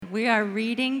We are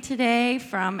reading today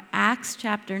from Acts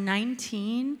chapter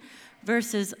 19,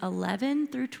 verses 11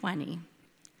 through 20.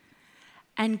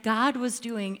 And God was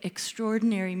doing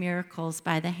extraordinary miracles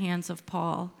by the hands of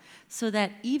Paul, so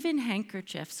that even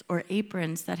handkerchiefs or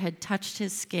aprons that had touched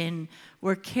his skin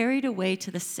were carried away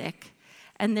to the sick,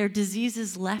 and their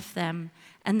diseases left them,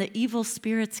 and the evil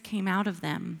spirits came out of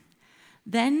them.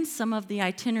 Then some of the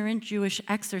itinerant Jewish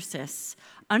exorcists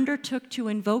undertook to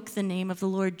invoke the name of the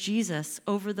Lord Jesus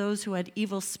over those who had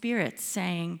evil spirits,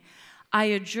 saying, "I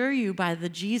adjure you by the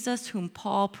Jesus whom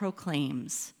Paul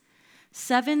proclaims."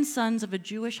 7 sons of a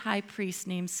Jewish high priest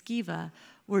named Sceva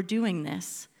were doing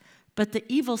this, but the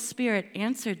evil spirit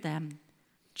answered them,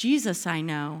 "Jesus I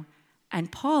know,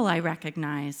 and Paul I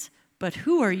recognize, but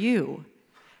who are you?"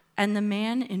 And the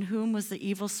man in whom was the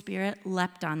evil spirit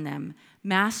leapt on them,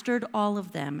 mastered all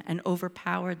of them, and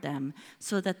overpowered them,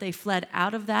 so that they fled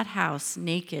out of that house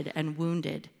naked and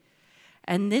wounded.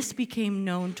 And this became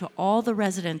known to all the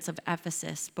residents of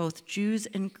Ephesus, both Jews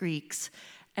and Greeks,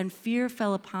 and fear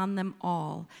fell upon them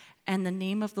all, and the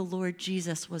name of the Lord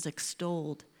Jesus was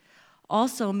extolled.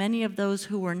 Also, many of those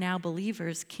who were now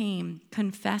believers came,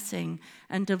 confessing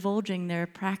and divulging their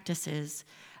practices.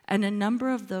 And a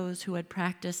number of those who had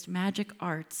practiced magic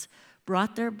arts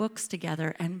brought their books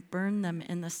together and burned them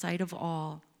in the sight of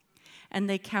all. And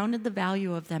they counted the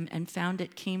value of them and found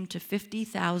it came to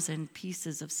 50,000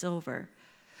 pieces of silver.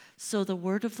 So the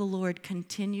word of the Lord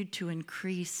continued to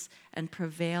increase and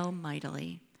prevail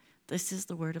mightily. This is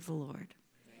the word of the Lord.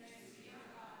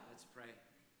 Let's pray.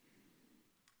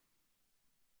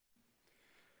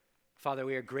 Father,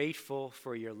 we are grateful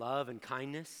for your love and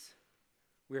kindness.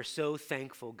 We are so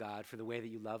thankful, God, for the way that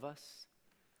you love us.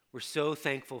 We're so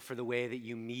thankful for the way that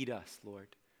you meet us,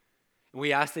 Lord. And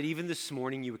we ask that even this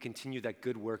morning you would continue that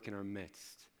good work in our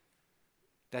midst.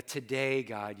 That today,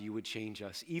 God, you would change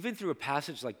us. Even through a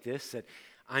passage like this that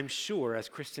I'm sure, as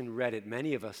Kristen read it,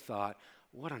 many of us thought,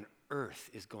 what on earth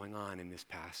is going on in this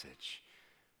passage?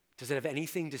 Does it have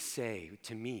anything to say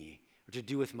to me or to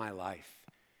do with my life?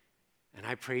 And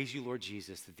I praise you, Lord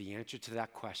Jesus, that the answer to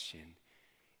that question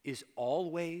is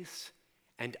always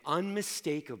and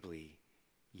unmistakably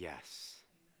yes.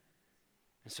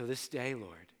 And so this day,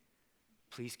 Lord,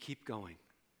 please keep going.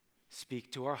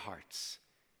 Speak to our hearts.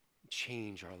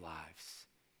 Change our lives.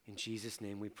 In Jesus'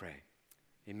 name we pray.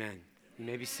 Amen. You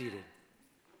may be seated.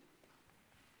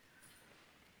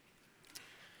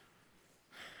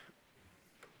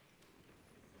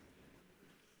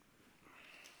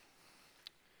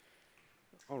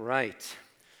 All right.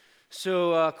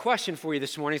 So a question for you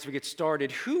this morning as we get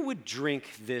started. Who would drink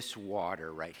this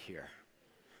water right here?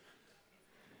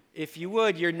 If you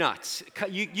would, you're nuts.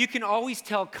 You can always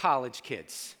tell college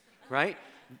kids, right?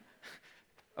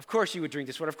 Of course you would drink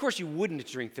this water. Of course you wouldn't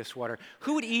drink this water.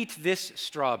 Who would eat this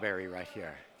strawberry right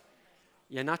here?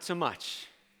 Yeah, not so much,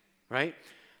 right?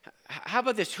 How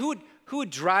about this? Who would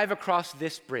drive across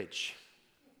this bridge?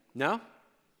 No?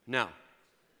 No.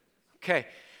 Okay.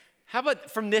 How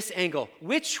about from this angle?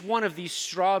 Which one of these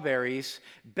strawberries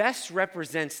best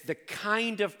represents the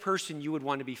kind of person you would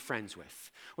want to be friends with,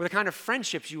 or the kind of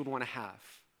friendships you would want to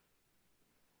have?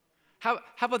 How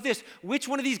about this? Which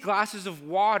one of these glasses of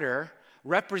water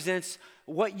represents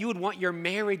what you would want your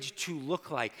marriage to look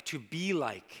like, to be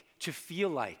like, to feel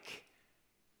like?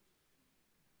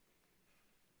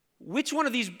 Which one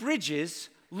of these bridges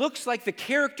looks like the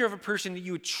character of a person that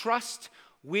you would trust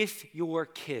with your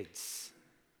kids?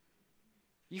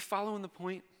 You following the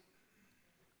point?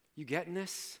 You getting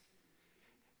this?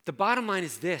 The bottom line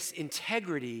is this: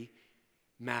 integrity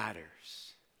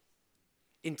matters.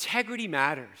 Integrity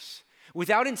matters.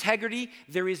 Without integrity,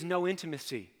 there is no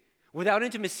intimacy. Without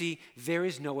intimacy, there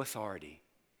is no authority.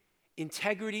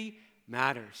 Integrity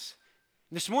matters.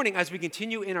 This morning, as we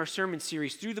continue in our sermon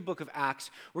series through the book of Acts,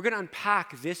 we're going to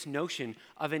unpack this notion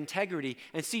of integrity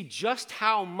and see just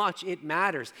how much it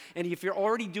matters. And if you're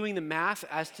already doing the math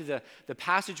as to the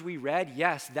passage we read,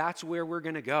 yes, that's where we're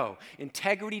going to go.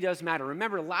 Integrity does matter.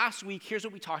 Remember, last week, here's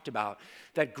what we talked about,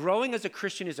 that growing as a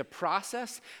Christian is a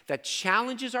process that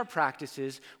challenges our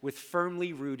practices with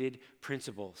firmly rooted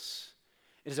principles.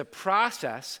 It is a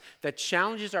process that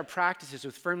challenges our practices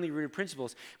with firmly rooted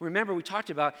principles. Remember, we talked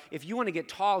about if you want to get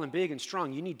tall and big and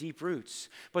strong, you need deep roots.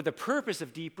 But the purpose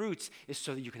of deep roots is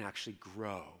so that you can actually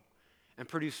grow and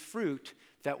produce fruit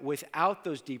that without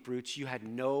those deep roots, you had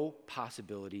no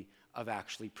possibility of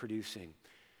actually producing.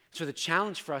 So the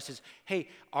challenge for us is, hey,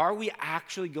 are we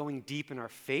actually going deep in our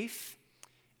faith?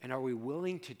 And are we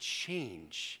willing to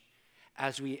change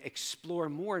as we explore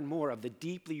more and more of the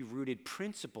deeply rooted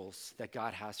principles that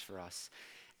God has for us,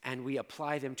 and we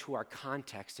apply them to our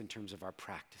context in terms of our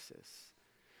practices?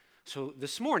 So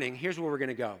this morning, here's where we're going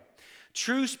to go.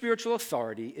 True spiritual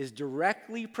authority is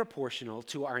directly proportional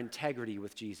to our integrity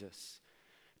with Jesus.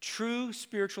 True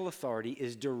spiritual authority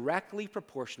is directly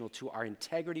proportional to our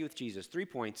integrity with Jesus. 3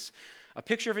 points: a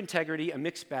picture of integrity, a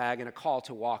mixed bag, and a call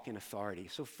to walk in authority.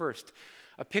 So first,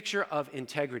 a picture of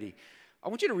integrity. I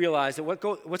want you to realize that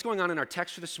what's going on in our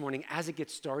text for this morning as it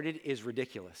gets started is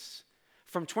ridiculous.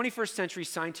 From 21st century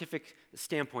scientific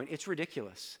standpoint, it's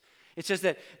ridiculous. It says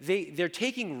that they're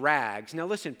taking rags. Now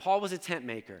listen, Paul was a tent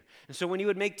maker. And so when he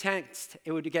would make tents,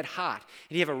 it would get hot.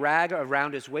 And he'd have a rag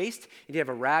around his waist, and he'd have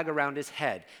a rag around his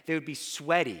head. They would be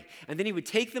sweaty. And then he would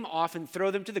take them off and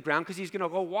throw them to the ground because he's going to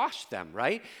go wash them,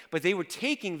 right? But they were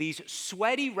taking these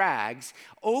sweaty rags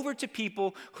over to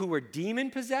people who were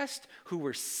demon-possessed, who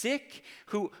were sick,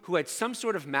 who had some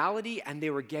sort of malady, and they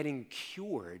were getting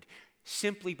cured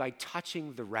simply by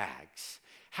touching the rags.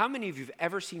 How many of you have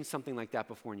ever seen something like that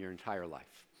before in your entire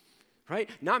life? Right?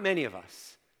 Not many of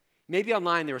us. Maybe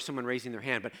online there was someone raising their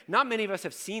hand, but not many of us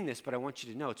have seen this, but I want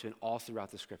you to know it's been all throughout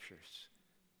the scriptures.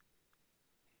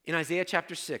 In Isaiah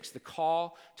chapter 6, the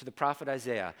call to the prophet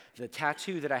Isaiah, the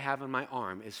tattoo that I have on my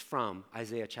arm is from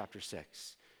Isaiah chapter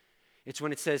 6. It's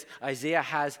when it says Isaiah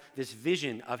has this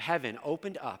vision of heaven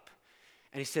opened up,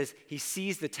 and he says he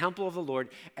sees the temple of the Lord,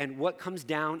 and what comes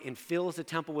down and fills the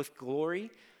temple with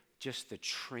glory? Just the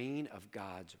train of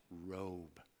God's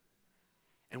robe.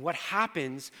 And what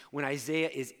happens when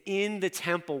Isaiah is in the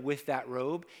temple with that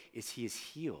robe is he is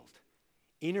healed.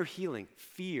 Inner healing,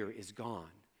 fear is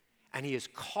gone. And he is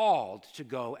called to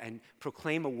go and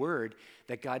proclaim a word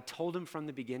that God told him from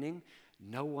the beginning,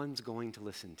 no one's going to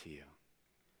listen to you.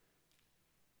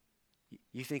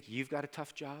 You think you've got a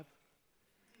tough job?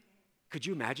 Could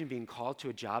you imagine being called to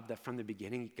a job that from the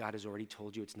beginning God has already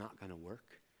told you it's not going to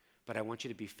work? But I want you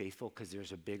to be faithful because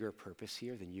there's a bigger purpose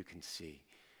here than you can see.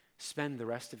 Spend the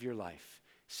rest of your life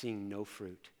seeing no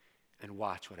fruit and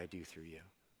watch what I do through you.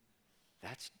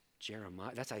 That's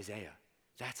Jeremiah. That's Isaiah.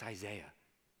 That's Isaiah.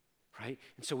 Right?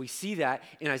 And so we see that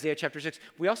in Isaiah chapter 6.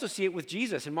 We also see it with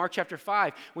Jesus in Mark chapter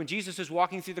 5 when Jesus is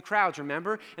walking through the crowds,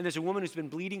 remember? And there's a woman who's been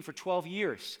bleeding for 12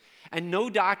 years and no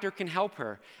doctor can help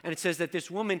her. And it says that this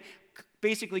woman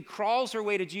basically crawls her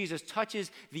way to Jesus,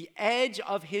 touches the edge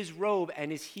of his robe,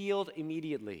 and is healed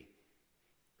immediately.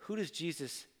 Who does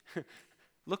Jesus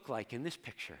look like in this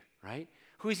picture, right?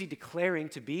 Who is he declaring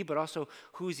to be, but also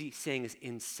who is he saying is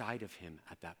inside of him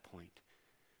at that point?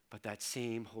 But that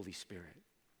same Holy Spirit,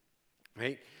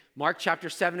 right? Mark chapter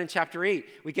 7 and chapter 8,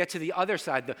 we get to the other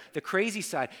side, the crazy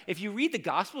side. If you read the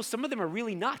Gospels, some of them are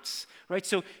really nuts, right?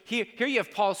 So here you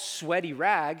have Paul's sweaty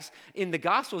rags. In the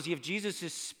Gospels, you have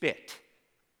Jesus' spit.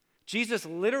 Jesus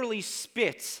literally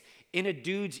spits in a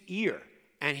dude's ear,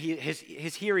 and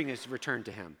his hearing is returned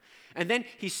to him. And then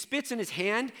he spits in his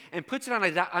hand and puts it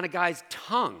on a guy's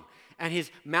tongue, and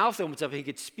his mouth opens up and he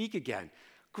could speak again.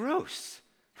 Gross,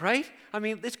 right? I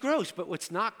mean, it's gross, but what's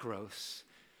not gross,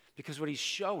 because what he's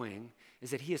showing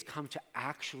is that he has come to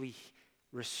actually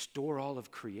restore all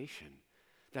of creation,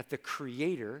 that the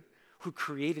Creator, who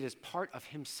created as part of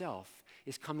himself,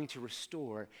 is coming to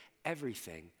restore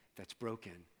everything that's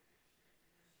broken.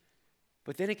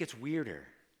 But then it gets weirder,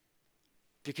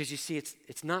 because you see,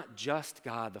 it's not just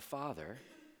God the Father,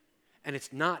 and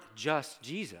it's not just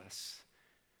Jesus,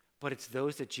 but it's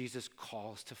those that Jesus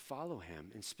calls to follow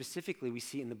him. And specifically, we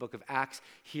see in the book of Acts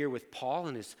here with Paul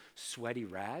and his sweaty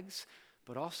rags,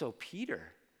 but also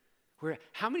Peter, where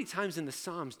how many times in the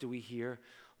Psalms do we hear,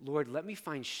 Lord, let me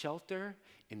find shelter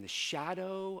in the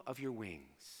shadow of your wings.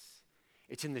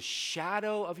 It's in the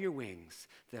shadow of your wings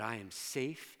that I am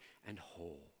safe and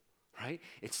whole. Right?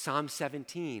 It's Psalm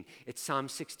 17, it's Psalm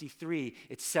 63,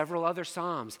 it's several other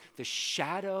Psalms, the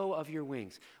shadow of your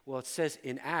wings. Well, it says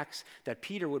in Acts that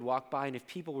Peter would walk by, and if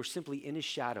people were simply in his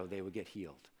shadow, they would get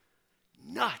healed.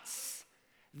 Nuts!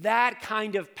 That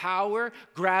kind of power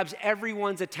grabs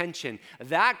everyone's attention.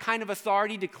 That kind of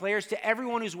authority declares to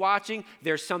everyone who's watching,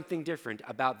 there's something different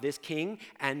about this king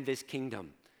and this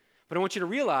kingdom. But I want you to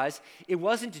realize it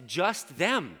wasn't just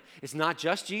them. It's not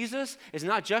just Jesus. It's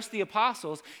not just the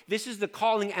apostles. This is the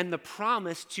calling and the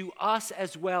promise to us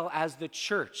as well as the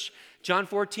church. John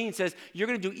 14 says, you're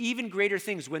going to do even greater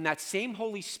things when that same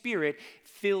Holy Spirit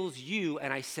fills you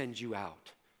and I send you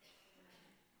out.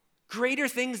 Greater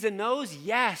things than those?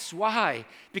 Yes. Why?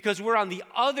 Because we're on the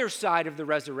other side of the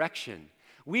resurrection.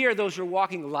 We are those who are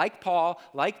walking like Paul,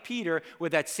 like Peter,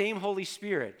 with that same Holy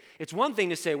Spirit. It's one thing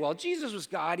to say, well, Jesus was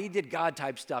God, he did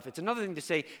God-type stuff. It's another thing to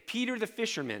say, Peter the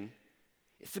fisherman,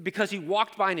 because he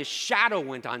walked by and his shadow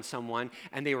went on someone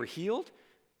and they were healed.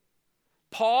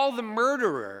 Paul the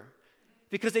murderer,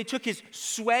 because they took his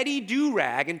sweaty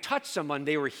do-rag and touched someone,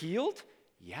 they were healed.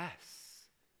 Yes.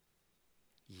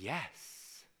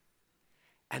 Yes.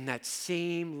 And that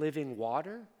same living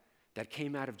water that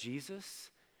came out of Jesus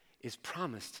is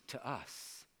promised to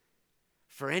us.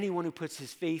 For anyone who puts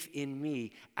his faith in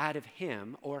me, out of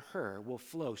him or her will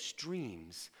flow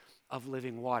streams of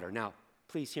living water. Now,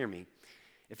 please hear me.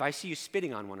 If I see you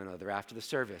spitting on one another after the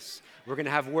service, we're going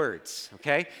to have words,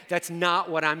 okay? That's not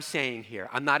what I'm saying here.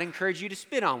 I'm not encouraging you to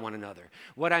spit on one another.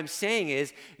 What I'm saying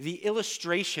is the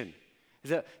illustration,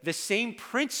 the same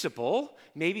principle,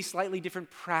 maybe slightly different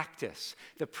practice.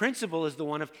 The principle is the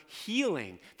one of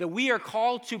healing, that we are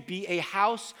called to be a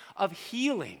house of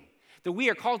healing, that we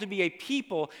are called to be a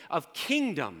people of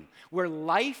kingdom where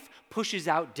life pushes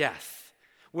out death,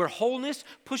 where wholeness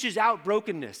pushes out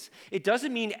brokenness. It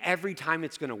doesn't mean every time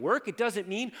it's going to work. It doesn't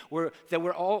mean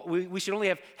we should only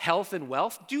have health and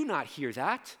wealth. Do not hear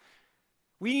that.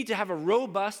 We need to have a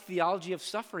robust theology of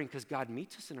suffering because God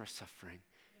meets us in our suffering.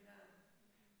 Amen.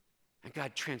 And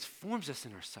God transforms us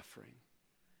in our suffering.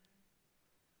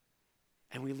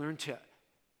 And we learn to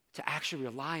actually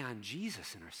rely on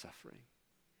Jesus in our suffering,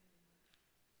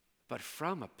 but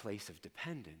from a place of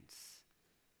dependence.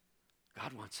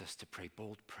 God wants us to pray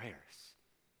bold prayers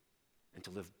and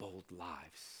to live bold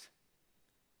lives.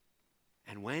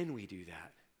 And when we do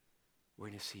that, we're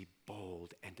going to see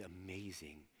bold and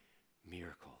amazing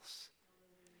miracles.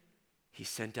 He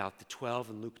sent out the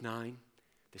 12 in Luke 9,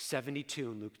 the 72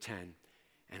 in Luke 10,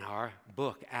 and our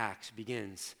book, Acts,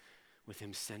 begins with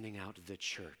him sending out the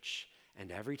church,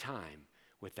 and every time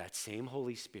with that same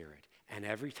Holy Spirit, and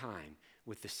every time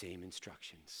with the same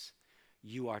instructions.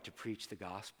 You are to preach the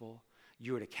gospel,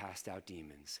 you are to cast out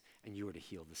demons, and you are to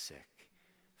heal the sick.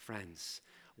 Friends,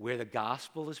 where the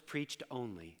gospel is preached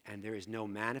only and there is no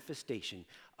manifestation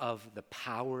of the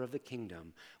power of the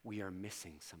kingdom, we are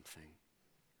missing something.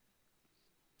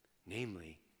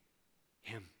 Namely,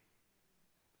 him.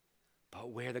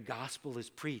 But where the gospel is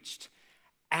preached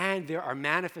and there are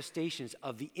manifestations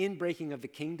of the inbreaking of the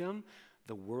kingdom,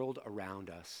 the world around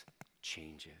us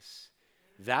changes.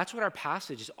 That's what our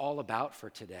passage is all about for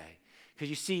today. Because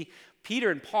you see,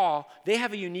 Peter and Paul, they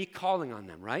have a unique calling on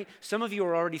them, right? Some of you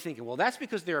are already thinking, well, that's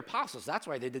because they're apostles. That's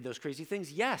why they did those crazy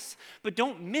things. Yes, but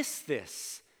don't miss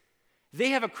this. They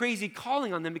have a crazy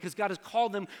calling on them because God has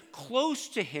called them close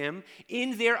to him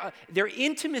in their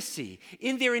intimacy,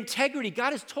 in their integrity.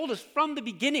 God has told us from the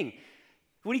beginning,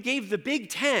 when he gave the big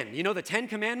 10, you know, the 10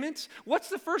 commandments, what's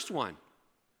the first one?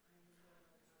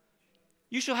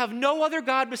 You shall have no other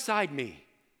God beside me.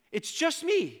 It's just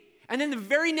me. And then the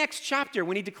very next chapter,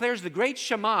 when he declares the great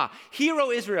Shema, Hear,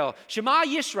 O Israel, Shema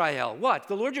Yisrael, what?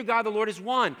 The Lord your God, the Lord is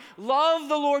one. Love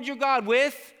the Lord your God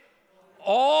with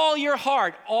all your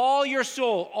heart, all your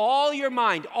soul, all your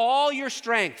mind, all your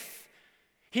strength.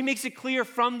 He makes it clear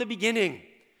from the beginning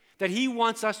that he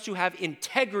wants us to have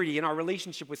integrity in our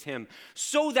relationship with him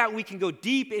so that we can go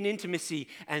deep in intimacy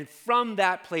and from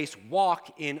that place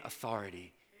walk in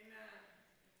authority.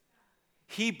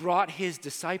 He brought his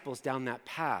disciples down that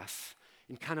path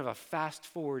in kind of a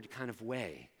fast-forward kind of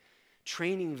way,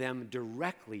 training them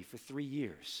directly for 3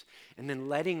 years, and then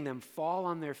letting them fall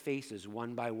on their faces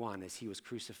one by one as he was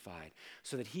crucified,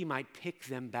 so that he might pick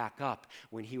them back up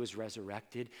when he was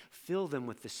resurrected, fill them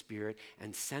with the Spirit,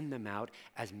 and send them out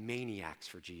as maniacs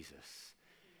for Jesus.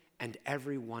 And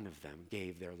every one of them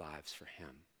gave their lives for him.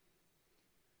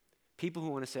 People who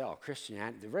want to say, oh,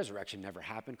 Christianity, the resurrection never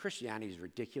happened. Christianity is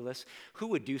ridiculous. Who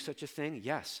would do such a thing?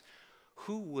 Yes.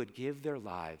 Who would give their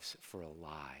lives for a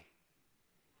lie?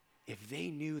 If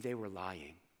they knew they were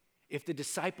lying, if the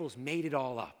disciples made it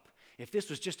all up, if this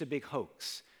was just a big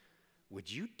hoax,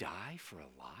 would you die for a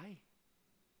lie?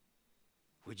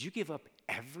 Would you give up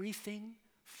everything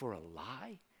for a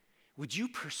lie? Would you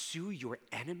pursue your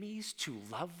enemies to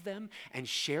love them and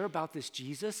share about this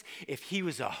Jesus if he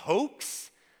was a hoax?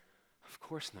 Of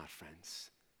course not, friends.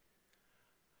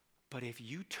 But if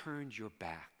you turned your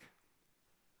back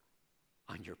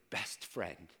on your best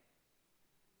friend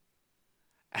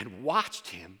and watched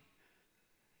him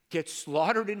get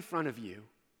slaughtered in front of you,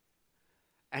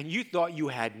 and you thought you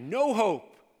had no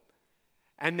hope,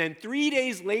 and then 3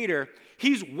 days later,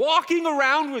 he's walking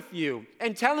around with you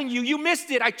and telling you, you missed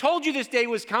it. I told you this day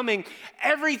was coming.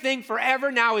 Everything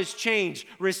forever now has changed.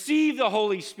 Receive the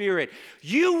Holy Spirit.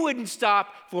 You wouldn't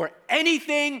stop for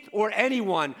anything or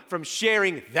anyone from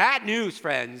sharing that news,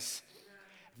 friends.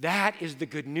 That is the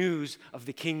good news of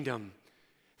the kingdom.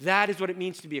 That is what it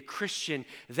means to be a Christian.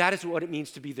 That is what it means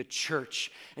to be the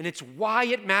church. And it's why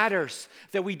it matters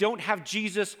that we don't have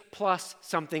Jesus plus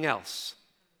something else.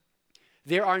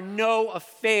 There are no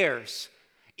affairs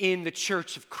in the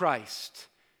church of Christ.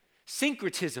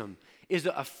 Syncretism is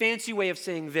a fancy way of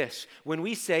saying this. When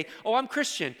we say, oh, I'm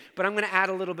Christian, but I'm going to add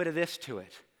a little bit of this to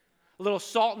it. A little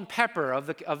salt and pepper of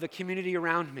the community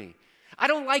around me. I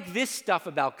don't like this stuff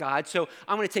about God, so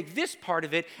I'm going to take this part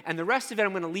of it, and the rest of it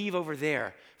I'm going to leave over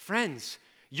there. Friends,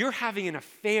 you're having an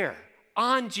affair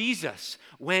on Jesus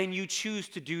when you choose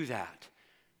to do that.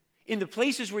 In the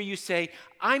places where you say,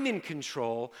 I'm in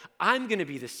control, I'm going to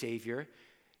be the Savior,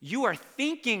 you are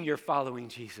thinking you're following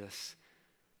Jesus,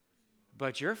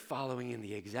 but you're following in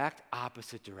the exact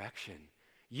opposite direction.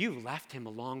 You left him a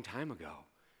long time ago.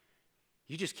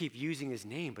 You just keep using his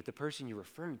name, but the person you're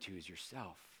referring to is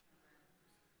yourself.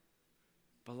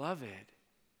 Beloved,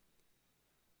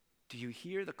 do you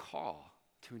hear the call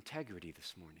to integrity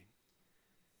this morning?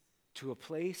 To a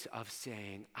place of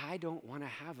saying, I don't want to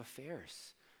have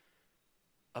affairs.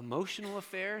 Emotional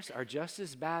affairs are just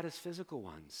as bad as physical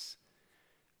ones.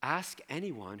 Ask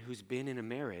anyone who's been in a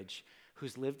marriage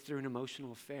who's lived through an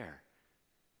emotional affair.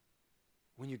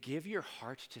 When you give your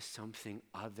heart to something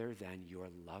other than your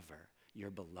lover, your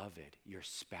beloved, your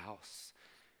spouse,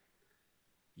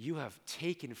 you have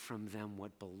taken from them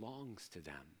what belongs to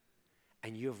them,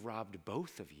 and you have robbed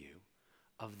both of you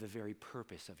of the very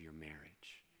purpose of your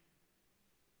marriage.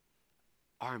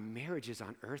 Our marriages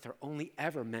on earth are only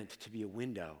ever meant to be a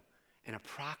window, an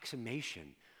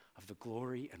approximation of the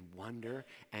glory and wonder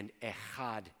and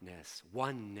echadness,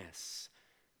 oneness,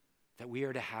 that we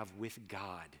are to have with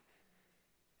God.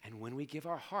 And when we give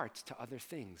our hearts to other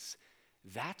things,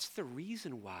 that's the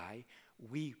reason why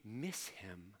we miss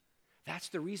him. That's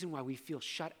the reason why we feel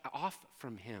shut off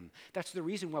from him. That's the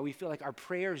reason why we feel like our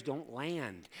prayers don't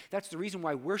land. That's the reason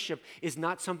why worship is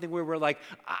not something where we're like,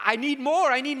 I need more.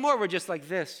 We're just like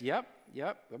this. Yep,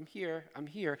 I'm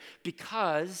here.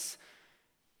 Because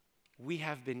we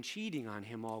have been cheating on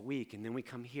him all week, and then we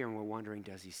come here and we're wondering,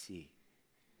 does he see?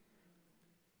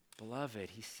 Beloved,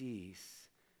 he sees,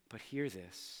 but hear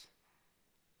this.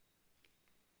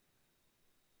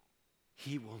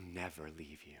 He will never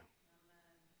leave you.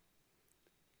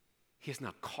 He has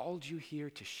not called you here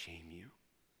to shame you.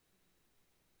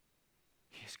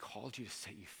 He has called you to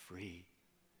set you free.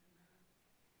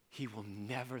 He will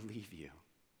never leave you.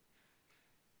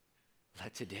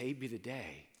 Let today be the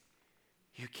day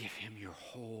you give him your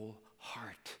whole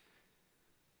heart.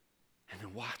 And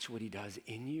then watch what he does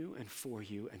in you and for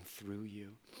you and through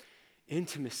you.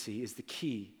 Intimacy is the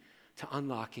key to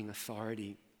unlocking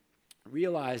authority.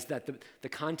 Realize that the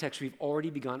context we've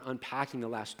already begun unpacking the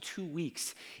last 2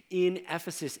 weeks in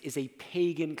Ephesus is a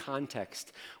pagan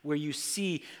context where you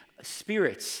see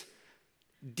spirits,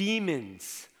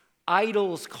 demons,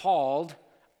 idols called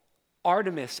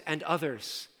Artemis and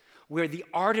others, where the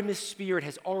Artemis spirit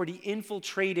has already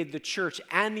infiltrated the church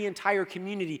and the entire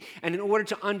community. And in order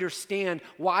to understand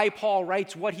why Paul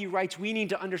writes what he writes, we need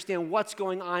to understand what's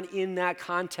going on in that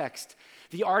context.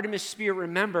 The Artemis spirit,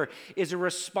 remember, is a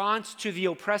response to the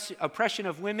oppression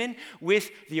of women with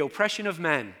the oppression of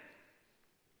men.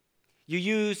 You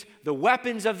use the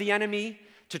weapons of the enemy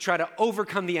to try to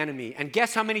overcome the enemy. And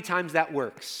guess how many times that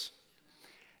works?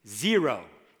 0.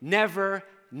 Never,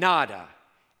 nada.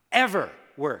 Ever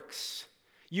works.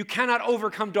 You cannot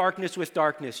overcome darkness with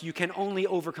darkness. You can only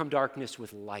overcome darkness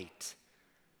with light.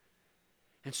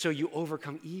 And so you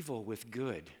overcome evil with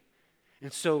good.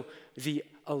 And so the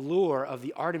allure of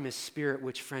the Artemis spirit,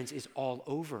 which, friends, is all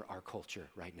over our culture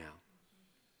right now,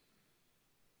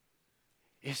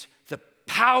 is the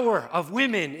power of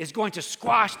women is going to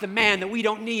squash the man that we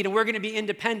don't need, and we're going to be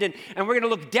independent, and we're going to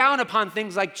look down upon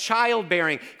things like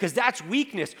childbearing, because that's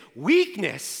weakness.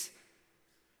 Weakness?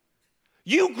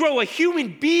 You grow a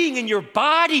human being in your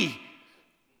body.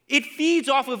 It feeds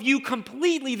off of you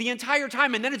completely the entire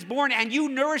time, and then it's born, and you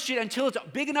nourish it until it's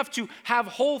big enough to have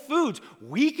whole foods.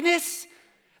 Weakness?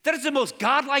 That is the most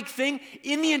godlike thing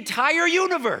in the entire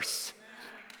universe.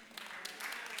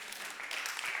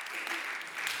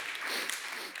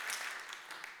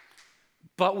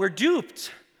 But we're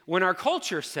duped when our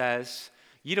culture says,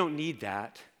 you don't need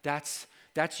that. That's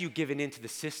you giving into the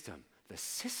system. The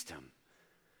system?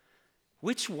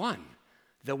 Which one?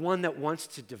 The one that wants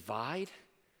to divide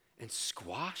and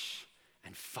squash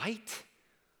and fight?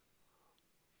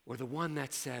 Or the one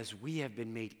that says we have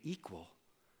been made equal,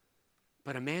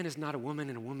 but a man is not a woman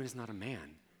and a woman is not a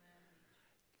man?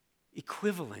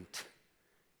 Equivalent.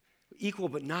 Equal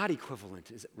but not equivalent,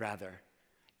 is it rather.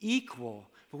 Equal,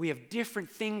 but we have different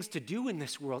things to do in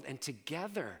this world, and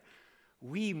together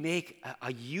we make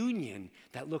a union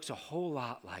that looks a whole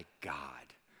lot like God,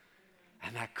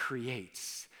 and that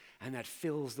creates and that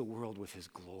fills the world with his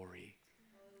glory.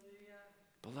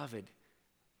 Beloved,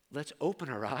 let's open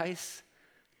our eyes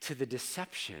to the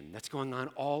deception that's going on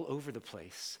all over the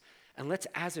place And let's,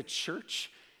 as a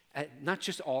church, not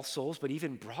just All Souls, but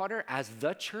even broader, as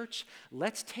the church,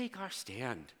 let's take our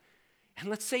stand. And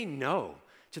let's say no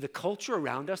to the culture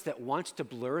around us that wants to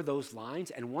blur those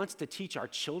lines and wants to teach our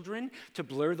children to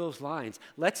blur those lines.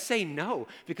 Let's say no,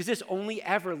 because this only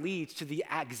ever leads to the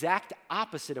exact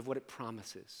opposite of what it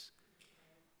promises.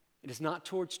 It is not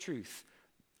towards truth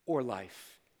or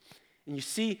life. And you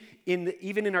see,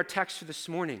 even in our text for this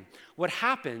morning, what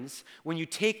happens when you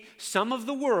take some of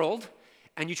the world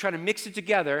and you try to mix it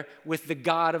together with the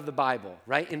God of the Bible,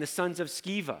 right? In the sons of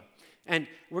Sceva. And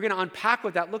we're going to unpack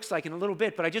what that looks like in a little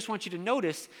bit, but I just want you to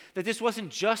notice that this wasn't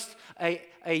just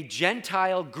a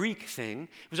Gentile Greek thing.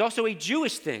 It was also a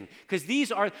Jewish thing, because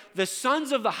these are the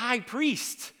sons of the high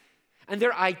priest, and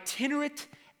they're itinerant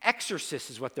exorcists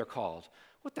is what they're called.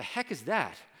 What the heck is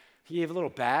that? You have a little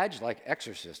badge like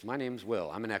exorcist. My name's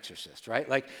Will. I'm an exorcist, right?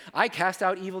 Like, I cast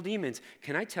out evil demons.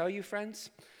 Can I tell you, friends,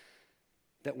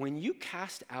 that when you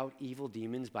cast out evil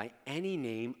demons by any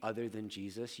name other than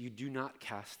Jesus, you do not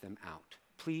cast them out.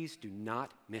 Please do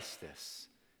not miss this.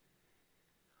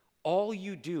 All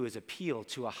you do is appeal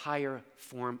to a higher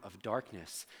form of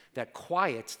darkness that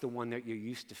quiets the one that you're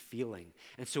used to feeling.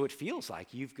 And so it feels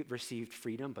like you've received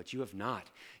freedom, but you have not.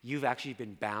 You've actually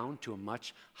been bound to a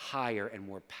much higher and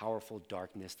more powerful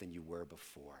darkness than you were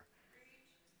before.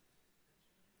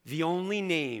 The only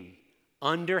name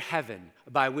under heaven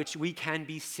by which we can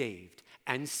be saved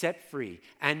and set free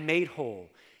and made whole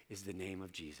is the name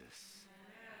of Jesus.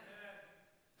 Amen.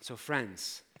 So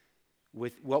friends,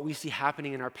 with what we see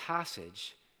happening in our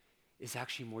passage is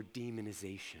actually more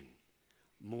demonization,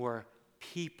 more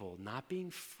people not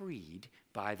being freed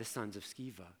by the sons of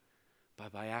Sceva,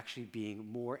 but by actually being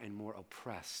more and more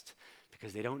oppressed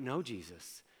because they don't know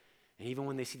Jesus. And even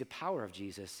when they see the power of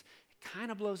Jesus,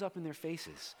 kind of blows up in their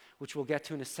faces, which we'll get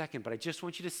to in a second. But I just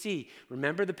want you to see,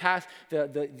 remember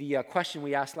the question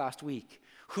we asked last week.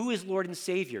 Who is Lord and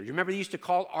Savior? You remember they used to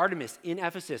call Artemis in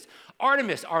Ephesus,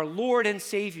 Artemis, our Lord and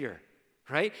Savior,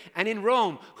 right? And in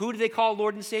Rome, who do they call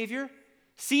Lord and Savior?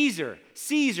 Caesar,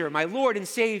 Caesar, my Lord and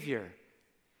Savior.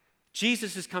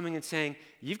 Jesus is coming and saying,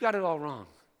 you've got it all wrong.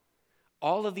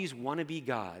 All of these wannabe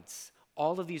gods,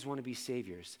 all of these wannabe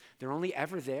saviors, they're only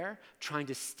ever there trying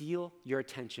to steal your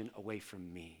attention away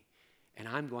from me. And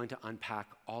I'm going to unpack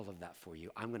all of that for you.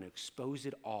 I'm going to expose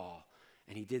it all.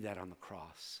 And he did that on the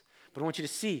cross. But I want you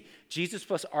to see, Jesus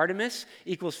plus Artemis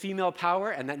equals female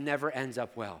power, and that never ends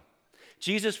up well.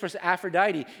 Jesus plus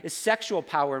Aphrodite is sexual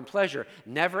power and pleasure,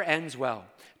 never ends well.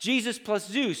 Jesus plus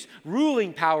Zeus,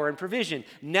 ruling power and provision,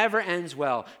 never ends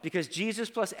well, because Jesus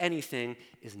plus anything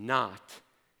is not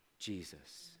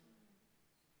Jesus.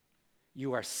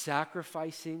 You are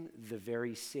sacrificing the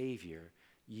very Savior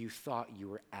you thought you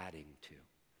were adding to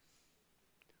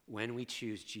when we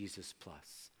choose Jesus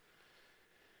plus.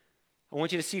 I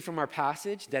want you to see from our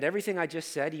passage that everything I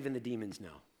just said, even the demons know.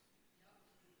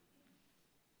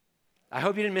 I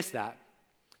hope you didn't miss that.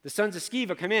 The sons of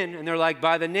Sceva come in and they're like,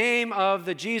 by the name of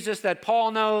the Jesus that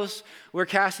Paul knows, we're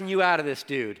casting you out of this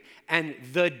dude. And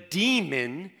the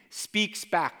demon speaks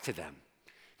back to them.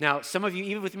 Now, some of you,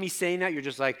 even with me saying that, you're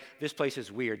just like, this place is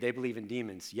weird. They believe in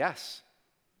demons. Yes,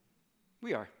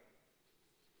 we are.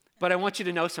 But I want you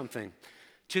to know something.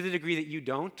 To the degree that you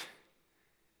don't,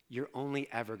 you're only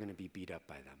ever going to be beat up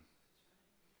by them.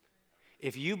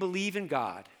 If you believe in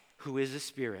God, who is a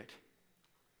spirit,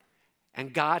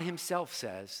 and God himself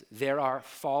says there are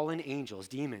fallen angels,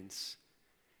 demons,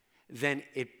 then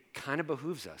it kind of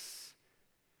behooves us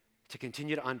to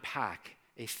continue to unpack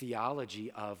a theology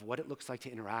of what it looks like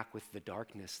to interact with the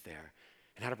darkness there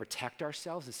and how to protect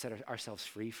ourselves and set ourselves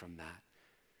free from that.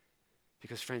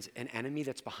 Because friends, an enemy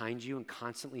that's behind you and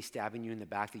constantly stabbing you in the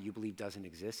back that you believe doesn't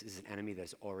exist is an enemy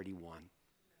that's already won.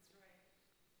 That's right.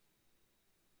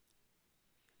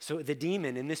 So the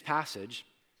demon in this passage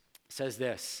says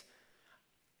this,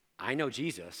 I know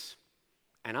Jesus,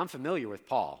 and I'm familiar with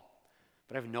Paul,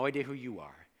 but I have no idea who you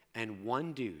are. And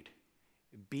one dude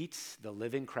beats the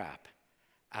living crap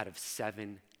out of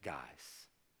 7 guys.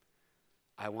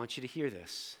 I want you to hear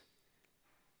this.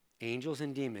 Angels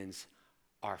and demons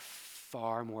are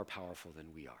far more powerful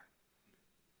than we are.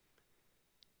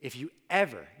 If you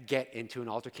ever get into an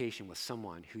altercation with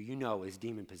someone who you know is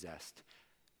demon-possessed,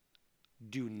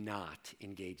 do not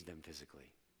engage them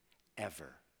physically,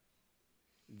 ever.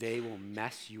 They will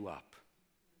mess you up.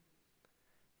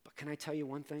 But can I tell you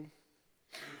one thing?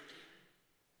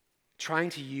 Trying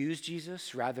to use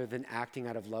Jesus rather than acting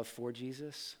out of love for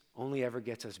Jesus only ever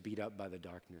gets us beat up by the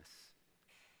darkness.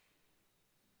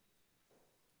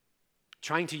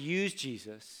 Trying to use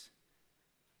Jesus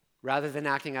rather than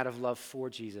acting out of love for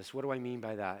Jesus. What do I mean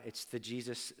by that? It's the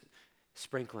Jesus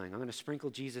Sprinkling. I'm going to sprinkle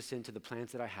Jesus into the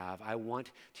plans that I have. I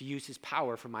want to use his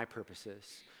power for my purposes.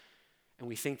 And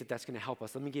we think that that's going to help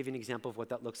us. Let me give you an example of what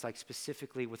that looks like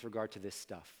specifically with regard to this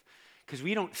stuff. Because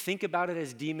we don't think about it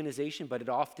as demonization, but it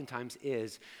oftentimes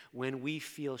is when we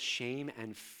feel shame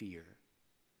and fear.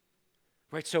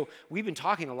 Right? So we've been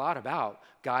talking a lot about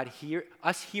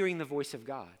us hearing the voice of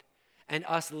God and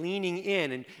us leaning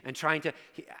in and trying to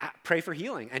pray for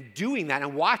healing and doing that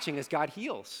and watching as God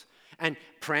heals and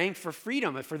praying for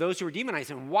freedom for those who are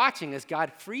demonized and watching as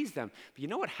God frees them. But you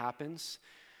know what happens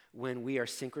when we are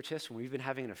syncretists, when we've been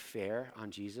having an affair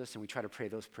on Jesus and we try to pray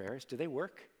those prayers? Do they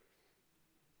work?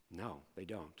 No, they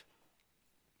don't.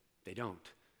 They don't.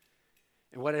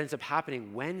 And what ends up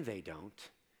happening when they don't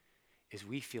is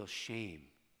we feel shame.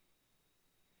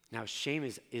 Now, shame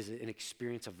is an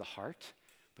experience of the heart,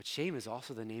 but shame is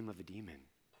also the name of a demon.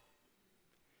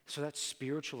 So that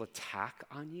spiritual attack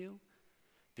on you,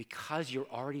 because you're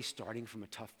already starting from a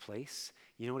tough place,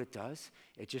 you know what it does?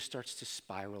 It just starts to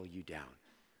spiral you down.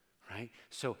 Right?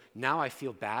 So now I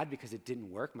feel bad because it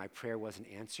didn't work. My prayer wasn't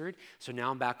answered. So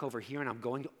now I'm back over here and I'm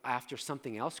going after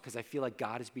something else because I feel like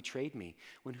God has betrayed me.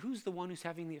 When who's the one who's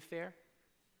having the affair?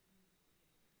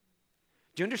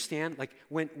 Do you understand? Like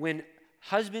when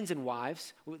husbands and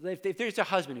wives, if there's a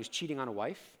husband who's cheating on a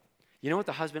wife, you know what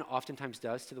the husband oftentimes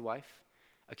does to the wife?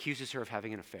 Accuses her of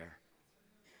having an affair.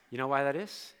 You know why that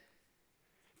is?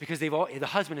 Because the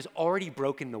husband has already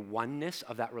broken the oneness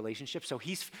of that relationship. So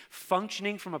he's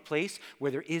functioning from a place where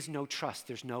there is no trust.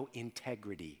 There's no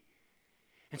integrity.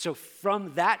 And so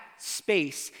from that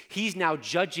space, he's now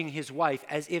judging his wife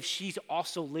as if she's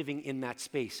also living in that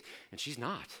space. And she's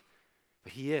not,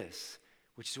 but he is,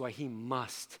 which is why he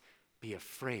must be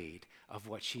afraid of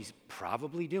what she's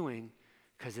probably doing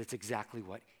because it's exactly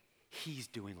what he's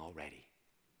doing already.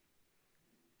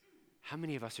 How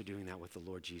many of us are doing that with the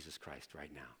Lord Jesus Christ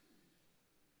right now?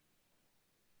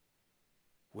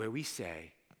 Where we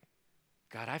say,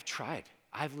 God, I've tried,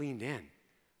 I've leaned in,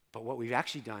 but what we've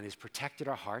actually done is protected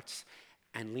our hearts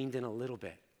and leaned in a little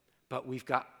bit. But we've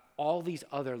got all these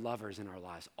other lovers in our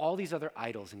lives, all these other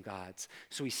idols and gods.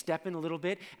 So we step in a little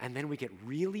bit and then we get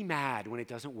really mad when it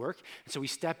doesn't work. And so we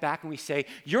step back and we say,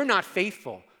 you're not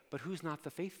faithful, but who's not the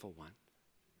faithful one?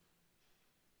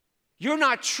 You're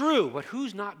not true, but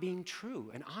who's not being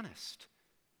true and honest?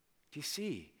 Do you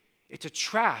see? It's a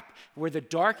trap where the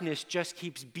darkness just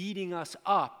keeps beating us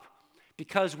up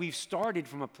because we've started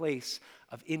from a place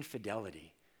of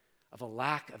infidelity, of a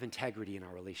lack of integrity in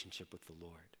our relationship with the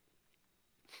Lord.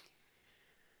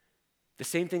 The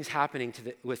same thing's happening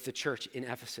with the church in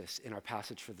Ephesus in our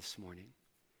passage for this morning.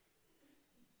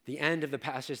 The end of the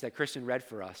passage that Kristen read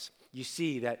for us, you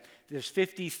see that there's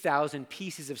 50,000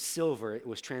 pieces of silver, it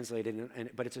was translated,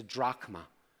 but it's a drachma,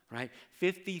 right?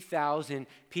 50,000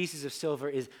 pieces of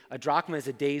silver a drachma is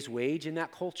a day's wage in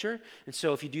that culture. And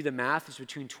so if you do the math, it's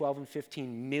between $12 and $15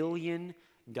 million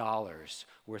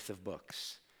worth of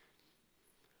books.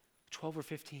 12 or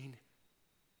 15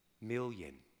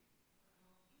 million.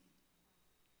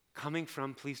 Coming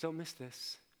from, please don't miss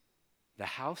this, the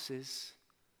houses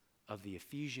of the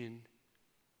Ephesian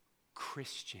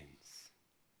Christians.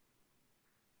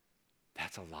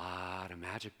 That's a lot of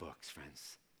magic books,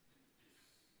 friends.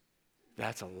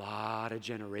 That's a lot of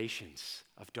generations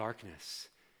of darkness.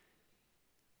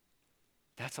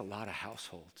 That's a lot of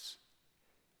households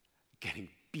getting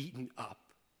beaten up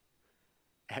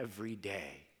every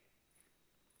day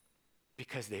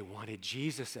because they wanted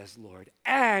Jesus as Lord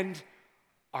and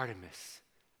Artemis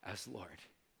as Lord.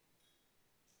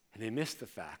 And they missed the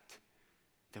fact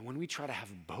that when we try to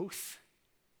have both,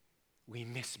 we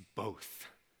miss both.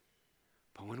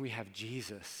 But when we have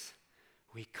Jesus,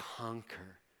 we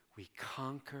conquer the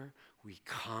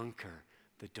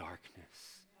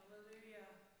darkness. Hallelujah.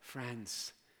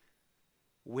 Friends,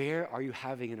 where are you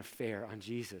having an affair on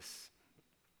Jesus?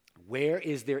 Where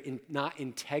is there not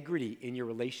integrity in your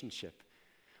relationship?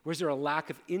 Where is there a lack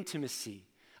of intimacy?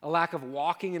 A lack of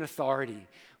walking in authority.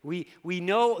 We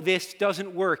know this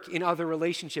doesn't work in other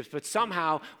relationships, but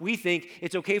somehow we think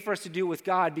it's okay for us to do it with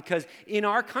God because in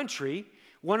our country,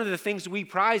 one of the things we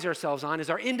prize ourselves on is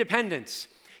our independence.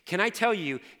 Can I tell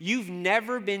you, you've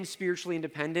never been spiritually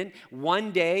independent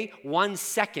 1 day, 1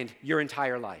 second your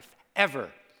entire life, ever.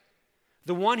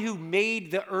 The one who made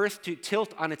the earth to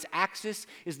tilt on its axis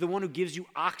is the one who gives you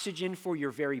oxygen for your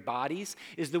very bodies,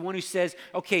 is the one who says,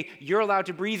 okay, you're allowed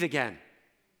to breathe again.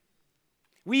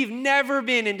 We've never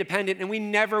been independent and we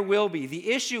never will be.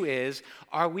 The issue is,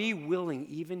 are we willing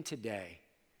even today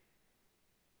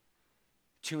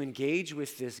to engage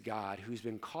with this God who's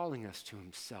been calling us to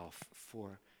himself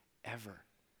forever,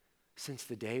 since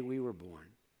the day we were born?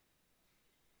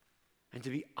 and to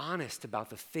be honest about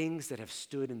the things that have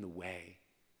stood in the way,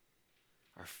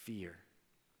 our fear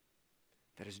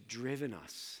that has driven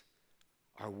us,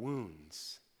 our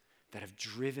wounds that have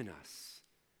driven us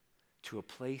to a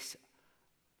place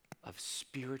of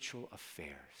spiritual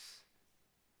affairs,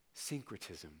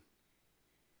 syncretism,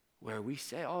 where we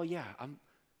say, oh yeah,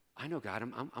 I know God,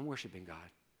 I'm worshiping God.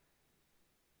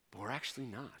 But we're actually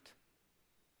not.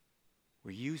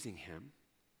 We're using him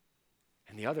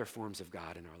and the other forms of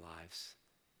God in our lives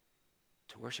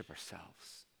to worship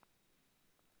ourselves.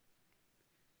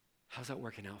 How's that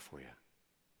working out for you?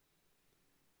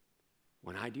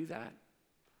 When I do that,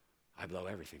 I blow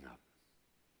everything up.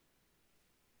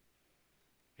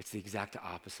 It's the exact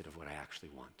opposite of what I actually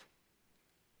want.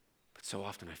 But so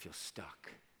often I feel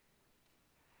stuck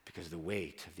because the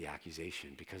weight of the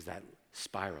accusation, because that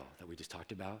spiral that we just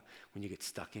talked about, when you get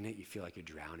stuck in it, you feel like you're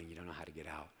drowning, you don't know how to get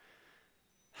out.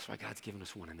 That's why God's given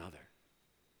us one another,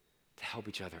 to help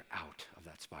each other out of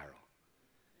that spiral,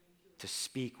 to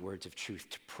speak words of truth,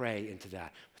 to pray into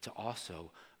that, but to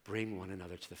also bring one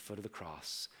another to the foot of the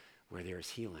cross where there is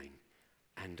healing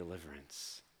and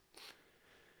deliverance.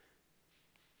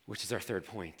 Which is our third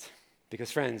point.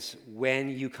 Because friends, when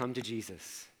you come to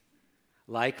Jesus,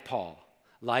 like Paul,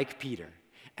 like Peter,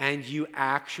 and you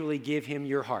actually give him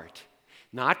your heart,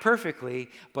 not perfectly,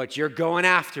 but you're going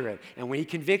after it. And when he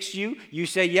convicts you, you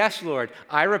say, yes, Lord,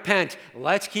 I repent.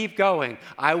 Let's keep going.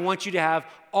 I want you to have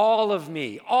all of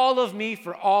me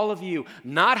for all of you,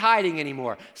 not hiding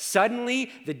anymore. Suddenly,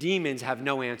 the demons have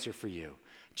no answer for you.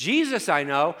 Jesus, I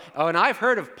know, and I've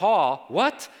heard of Paul.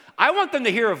 What? I want them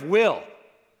to hear of Will.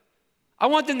 I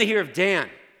want them to hear of Dan.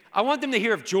 I want them to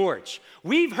hear of George.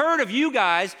 We've heard of you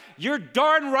guys. You're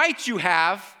darn right you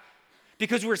have,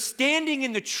 because we're standing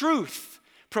in the truth,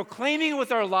 proclaiming it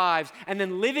with our lives, and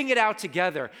then living it out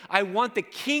together. I want the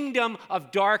kingdom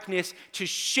of darkness to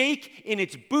shake in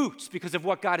its boots because of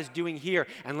what God is doing here.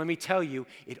 And let me tell you,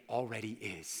 it already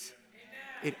is.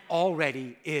 Amen. It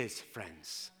already is,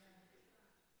 friends.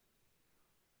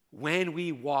 When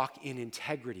we walk in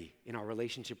integrity in our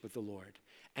relationship with the Lord,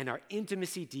 and our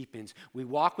intimacy deepens, we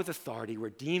walk with authority where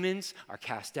demons are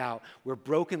cast out, where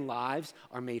broken lives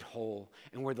are made whole,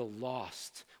 and where the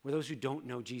lost, where those who don't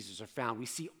know Jesus are found. We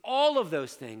see all of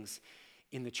those things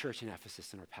in the church in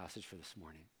Ephesus in our passage for this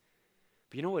morning.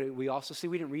 But you know what we also see?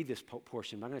 We didn't read this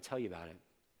portion, but I'm going to tell you about it.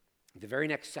 The very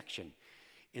next section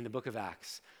in the book of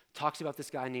Acts talks about this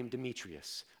guy named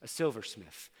Demetrius, a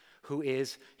silversmith,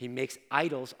 he makes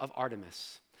idols of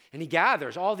Artemis. And he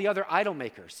gathers all the other idol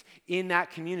makers in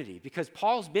that community because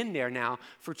Paul's been there now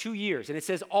for 2 years. And it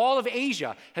says all of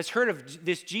Asia has heard of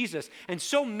this Jesus. And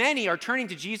so many are turning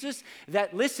to Jesus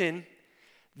that, listen,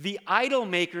 the idol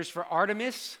makers for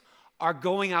Artemis are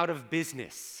going out of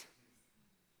business.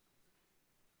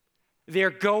 They're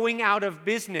going out of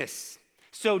business.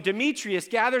 So Demetrius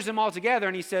gathers them all together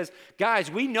and he says,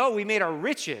 guys, we know we made our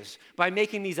riches by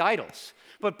making these idols.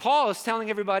 But Paul is telling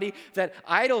everybody that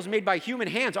idols made by human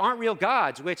hands aren't real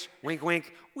gods, which, wink,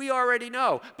 wink, we already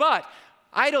know. But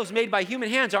idols made by human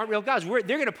hands aren't real gods. They're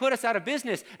going to put us out of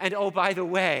business. And oh, by the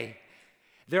way,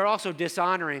 they're also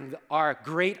dishonoring our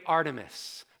great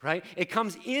Artemis, right? It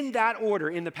comes in that order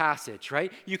in the passage,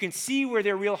 right? You can see where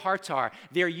their real hearts are.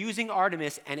 They're using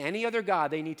Artemis and any other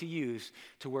god they need to use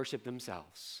to worship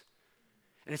themselves.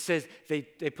 And it says they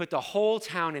put the whole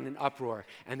town in an uproar,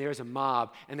 and there's a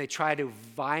mob, and they try to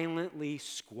violently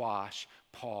squash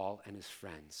Paul and his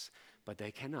friends. But they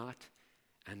cannot,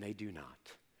 and they do not.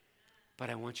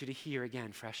 But I want you to hear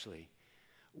again freshly,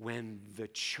 when the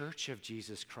church of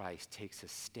Jesus Christ takes a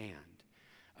stand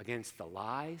against the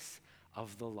lies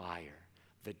of the liar,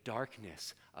 the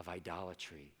darkness of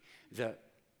idolatry, the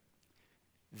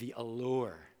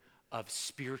allure of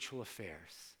spiritual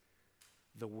affairs,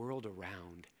 the world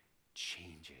around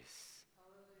changes.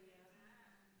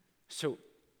 So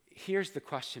here's the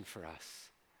question for us.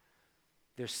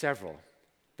 There's several.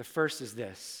 The first is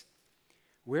this: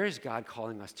 where is God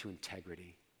calling us to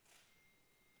integrity?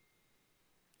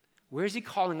 Where is he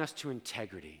calling us to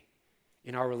integrity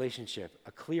in our relationship?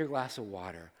 A clear glass of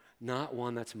water, not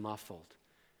one that's muffled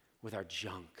with our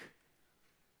junk,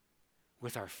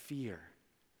 with our fear,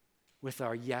 with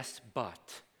our yes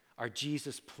but, our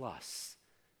Jesus plus.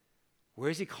 Where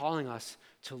is he calling us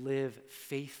to live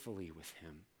faithfully with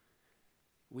him?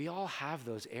 We all have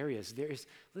those areas.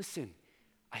 Listen,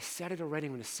 I said it already,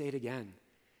 I'm going to say it again.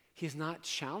 He is not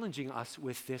challenging us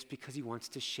with this because he wants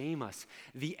to shame us.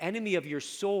 The enemy of your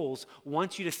souls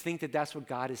wants you to think that that's what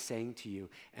God is saying to you.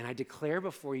 And I declare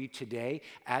before you today,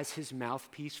 as his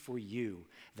mouthpiece for you,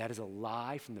 that is a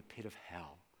lie from the pit of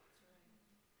hell.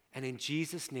 And in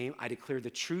Jesus' name, I declare the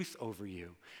truth over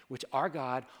you, which our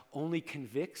God only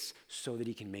convicts so that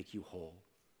he can make you whole.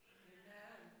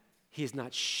 Amen. He is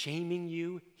not shaming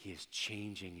you, he is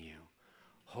changing you.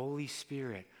 Holy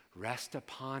Spirit, rest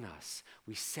upon us.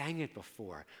 We sang it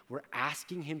before. We're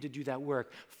asking him to do that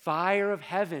work. Fire of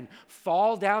heaven,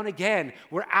 fall down again.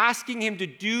 We're asking him to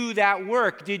do that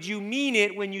work. Did you mean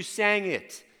it when you sang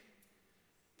it?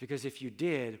 Because if you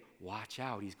did, watch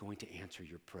out, he's going to answer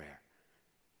your prayer.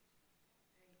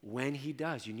 When he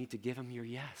does, you need to give him your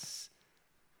yes.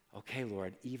 Okay,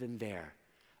 Lord, even there.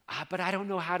 But I don't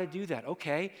know how to do that.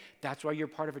 Okay, that's why you're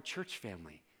part of a church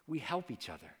family. We help each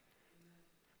other.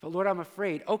 But Lord, I'm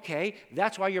afraid. Okay,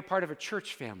 that's why you're part of a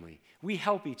church family. We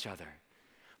help each other.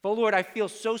 But Lord, I feel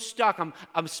so stuck.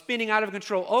 I'm spinning out of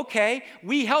control. Okay,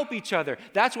 we help each other.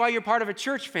 That's why you're part of a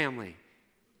church family.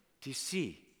 Do you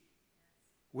see?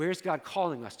 Where's God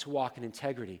calling us to walk in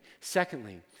integrity?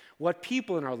 Secondly, what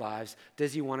people in our lives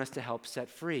does he want us to help set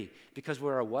free? Because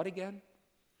we're a what again?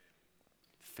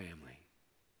 Family.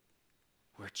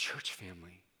 We're a church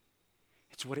family.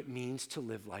 It's what it means to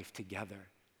live life together.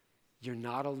 You're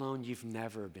not alone. You've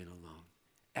never been alone,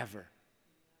 ever.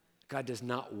 God does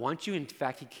not want you. In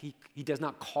fact, he does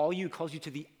not call you. He calls you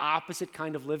to the opposite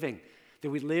kind of living, that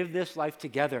we live this life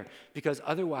together, because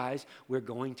otherwise we're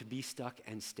going to be stuck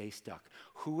and stay stuck.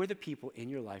 Who are the people in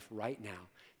your life right now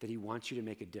that he wants you to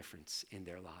make a difference in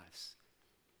their lives?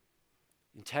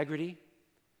 Integrity,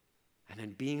 and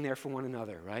then being there for one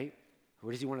another, right?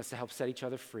 Or does he want us to help set each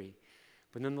other free?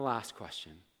 But then the last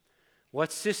question.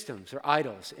 What systems or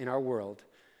idols in our world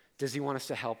does he want us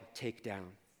to help take down?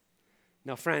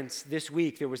 Now, friends, this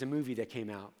week there was a movie that came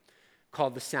out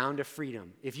called The Sound of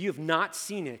Freedom. If you have not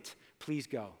seen it, please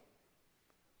go.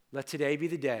 Let today be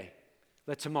the day.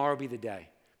 Let tomorrow be the day.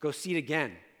 Go see it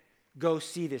again. Go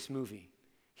see this movie.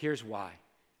 Here's why.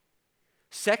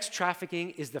 Sex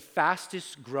trafficking is the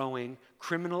fastest growing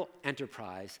criminal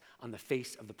enterprise on the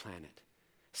face of the planet.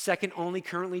 Second only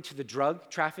currently to the drug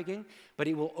trafficking, but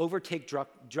it will overtake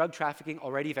drug trafficking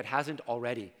already if it hasn't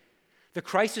already. The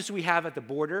crisis we have at the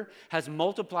border has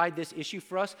multiplied this issue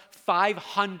for us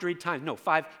 500 times, no,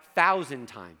 5,000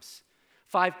 times.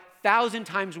 5,000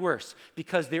 times worse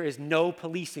because there is no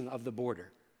policing of the border.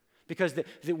 Because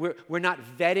we're not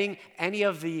vetting any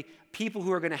of the people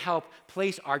who are going to help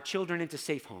place our children into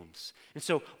safe homes. And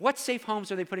so what safe homes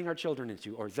are they putting our children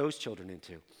into, or those children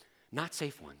into? Not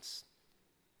safe ones.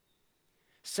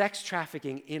 Sex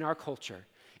trafficking in our culture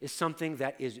is something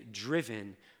that is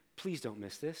driven, please don't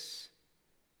miss this,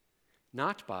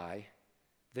 not by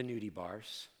the nudie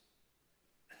bars,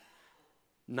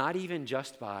 not even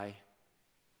just by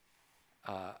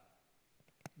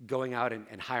going out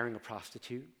and hiring a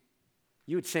prostitute.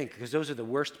 You would think, because those are the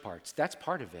worst parts, that's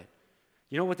part of it.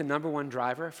 You know what the number one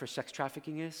driver for sex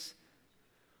trafficking is?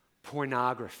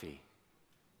 Pornography.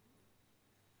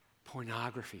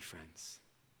 Pornography, friends.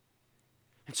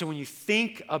 And so when you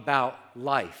think about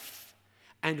life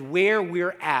and where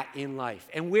we're at in life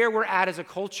and where we're at as a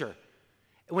culture,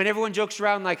 when everyone jokes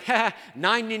around like,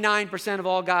 99% of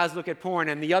all guys look at porn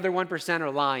and the other 1%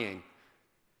 are lying.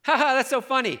 That's so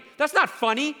funny. That's not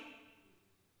funny.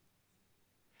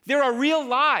 There are real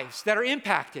lives that are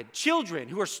impacted, children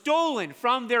who are stolen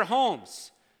from their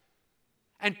homes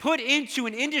and put into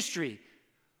an industry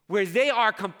where they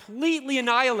are completely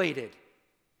annihilated.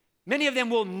 Many of them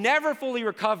will never fully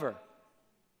recover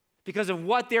because of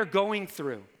what they're going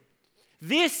through.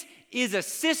 This is a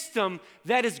system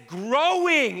that is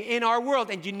growing in our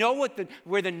world. And you know what?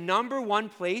 Where the number one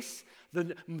place,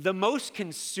 the most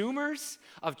consumers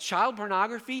of child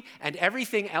pornography and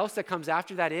everything else that comes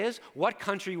after that is? What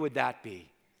country would that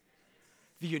be?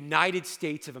 The United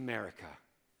States of America.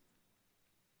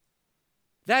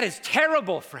 That is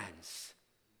terrible, friends.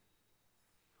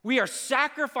 We are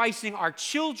sacrificing our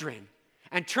children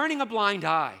and turning a blind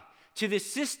eye to this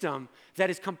system that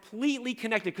is completely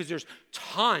connected because there's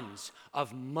tons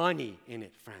of money in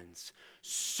it, friends.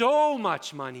 So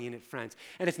much money in it, friends.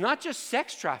 And it's not just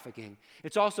sex trafficking.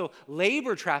 It's also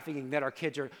labor trafficking that our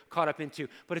kids are caught up into.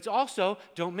 But it's also,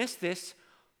 don't miss this,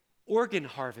 organ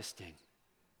harvesting.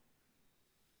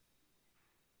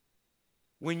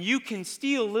 When you can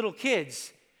steal little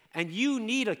kids and you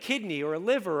need a kidney or a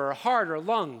liver or a heart or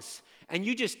lungs, and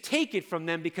you just take it from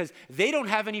them because they don't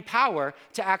have any power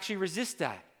to actually resist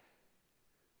that.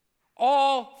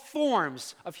 All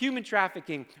forms of human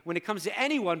trafficking when it comes to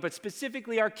anyone, but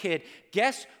specifically our kid,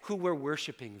 guess who we're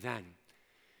worshiping then?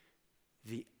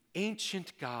 The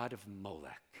ancient god of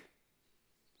Molech.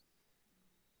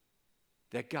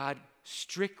 That God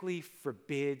strictly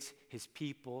forbids his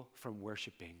people from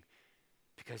worshiping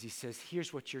because he says,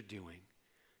 here's what you're doing.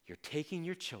 You're taking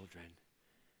your children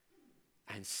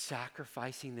and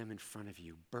sacrificing them in front of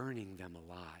you, burning them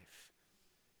alive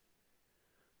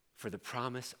for the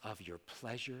promise of your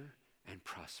pleasure and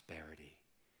prosperity.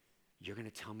 You're going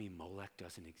to tell me Molech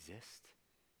doesn't exist?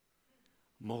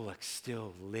 Molech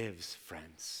still lives,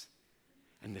 friends.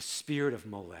 And the spirit of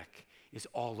Molech is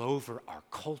all over our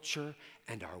culture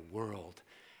and our world.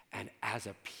 And as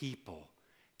a people,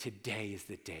 today is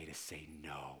the day to say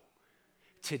no.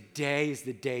 Today is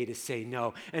the day to say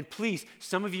no. And please,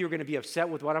 some of you are going to be upset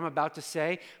with what I'm about to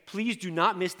say. Please do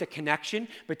not miss the connection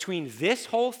between this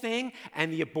whole thing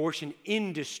and the abortion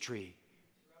industry.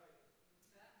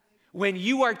 When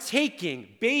you are taking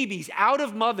babies out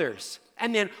of mothers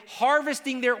and then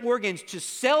harvesting their organs to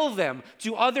sell them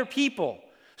to other people,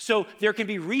 so there can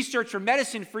be research for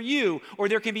medicine for you, or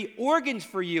there can be organs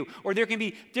for you, or there can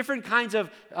be different kinds of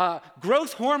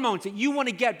growth hormones that you want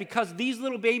to get because these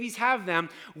little babies have them.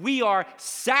 We are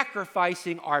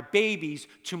sacrificing our babies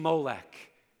to Molech.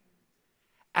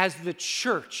 As the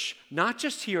church, not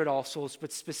just here at All Souls,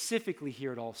 but specifically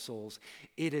here at All Souls,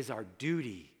 it is our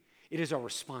duty. It is our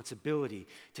responsibility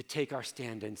to take our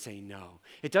stand and say no.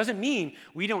 It doesn't mean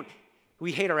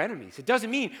we hate our enemies. It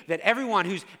doesn't mean that everyone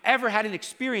who's ever had an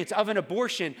experience of an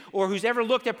abortion or who's ever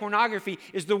looked at pornography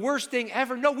is the worst thing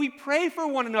ever. No, we pray for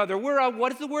one another. We're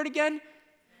what is the word again?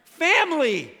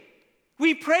 Family.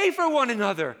 We pray for one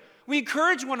another. We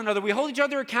encourage one another. We hold each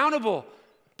other accountable.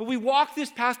 But we walk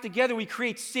this path together. We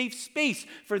create safe space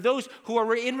for those who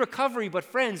are in recovery. But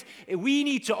friends, we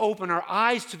need to open our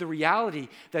eyes to the reality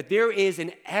that there is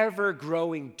an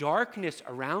ever-growing darkness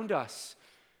around us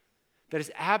that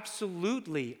is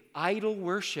absolutely idol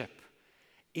worship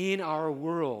in our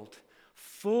world,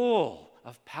 full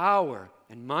of power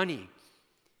and money,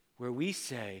 where we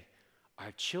say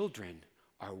our children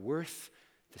are worth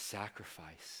the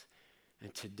sacrifice.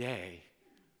 And today,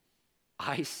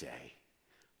 I say,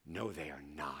 no, they are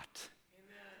not.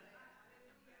 Amen.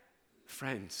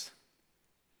 Friends,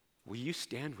 will you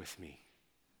stand with me?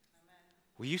 Amen.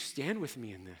 Will you stand with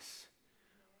me in this?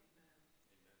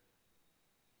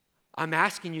 I'm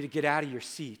asking you to get out of your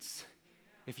seats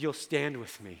if you'll stand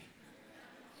with me.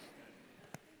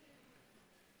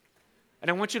 And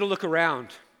I want you to look around,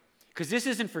 because this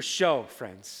isn't for show,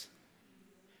 friends.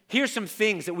 Here's some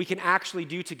things that we can actually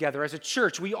do together. As a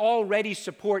church, we already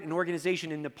support an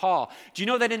organization in Nepal. Do you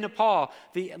know that in Nepal,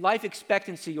 the life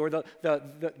expectancy or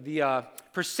the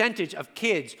percentage of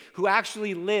kids who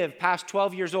actually live past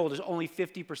 12 years old is only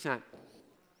 50%? Do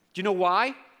you know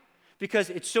why?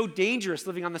 Because it's so dangerous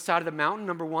living on the side of the mountain,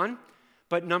 number one.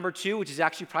 But number two, which is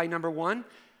actually probably number one,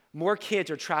 more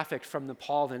kids are trafficked from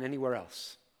Nepal than anywhere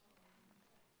else.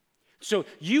 So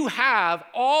you have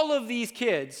all of these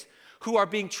kids who are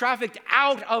being trafficked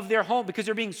out of their home because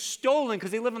they're being stolen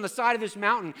because they live on the side of this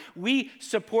mountain. We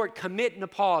support Commit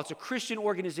Nepal. It's a Christian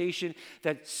organization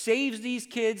that saves these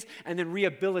kids and then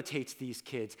rehabilitates these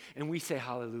kids. And we say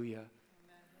hallelujah.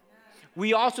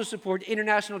 We also support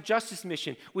International Justice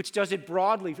Mission, which does it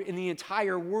broadly in the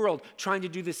entire world, trying to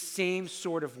do the same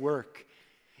sort of work.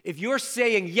 If you're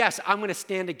saying, yes, I'm going to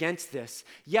stand against this,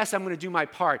 yes, I'm going to do my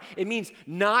part, it means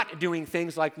not doing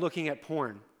things like looking at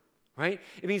porn. Right?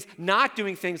 It means not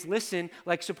doing things, listen,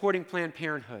 like supporting Planned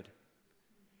Parenthood.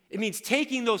 It means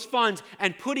taking those funds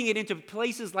and putting it into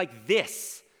places like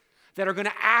this that are going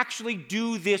to actually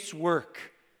do this work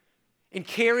and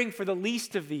caring for the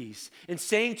least of these and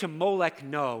saying to Molech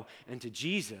no and to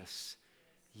Jesus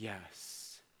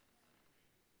yes.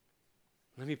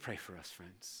 Let me pray for us,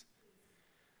 friends.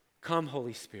 Come,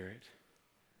 Holy Spirit.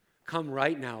 Come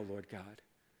right now, Lord God.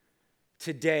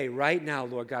 Today, right now,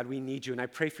 Lord God, we need you. And I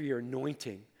pray for your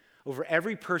anointing over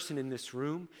every person in this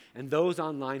room and those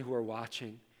online who are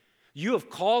watching. You have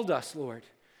called us, Lord,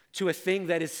 to a thing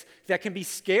that can be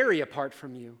scary apart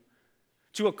from you.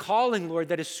 To a calling, Lord,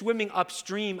 that is swimming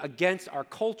upstream against our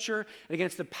culture and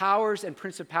against the powers and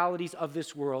principalities of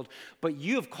this world. But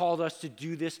you have called us to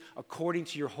do this according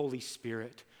to your Holy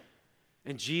Spirit.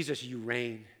 And Jesus, you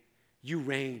reign. You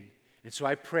reign. And so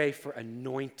I pray for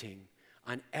anointing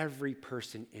on every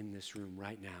person in this room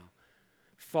right now.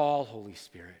 Fall, Holy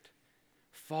Spirit.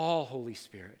 Fall, Holy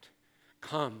Spirit.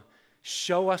 Come,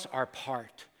 show us our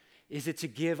part. Is it to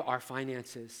give our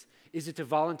finances? Is it to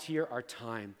volunteer our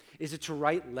time? Is it to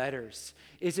write letters?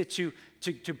 Is it to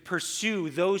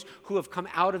pursue those who have come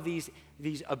out of these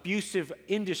abusive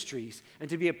industries and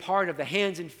to be a part of the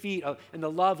hands and feet and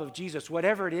the love of Jesus?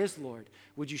 Whatever it is, Lord,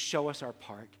 would you show us our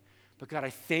part? But God,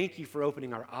 I thank you for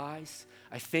opening our eyes.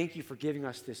 I thank you for giving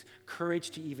us this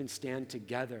courage to even stand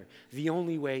together. The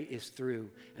only way is through,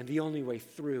 and the only way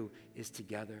through is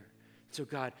together. So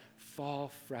God,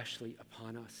 fall freshly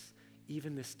upon us,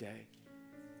 even this day.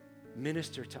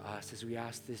 Minister to us as we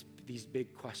ask these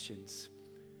big questions.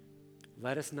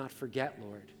 Let us not forget,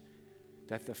 Lord,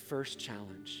 that the first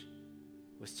challenge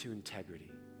was to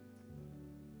integrity.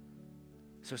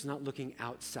 So it's not looking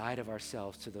outside of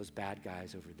ourselves to those bad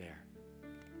guys over there,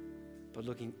 but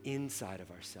looking inside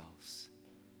of ourselves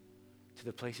to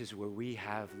the places where we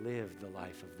have lived the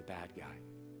life of the bad guy,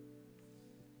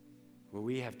 where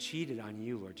we have cheated on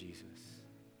you, Lord Jesus.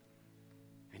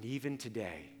 And even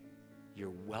today,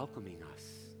 you're welcoming us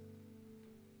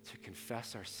to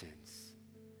confess our sins,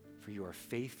 for you are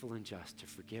faithful and just to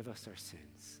forgive us our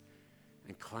sins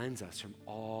and cleanse us from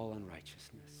all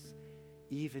unrighteousness.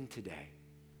 Even today,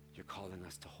 you're calling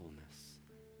us to wholeness.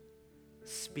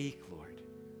 Speak, Lord,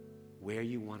 where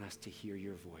you want us to hear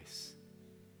your voice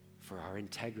for our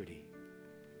integrity,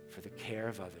 for the care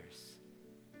of others,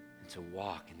 and to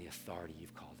walk in the authority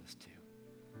you've called us to.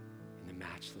 In the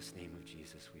matchless name of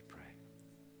Jesus, we pray.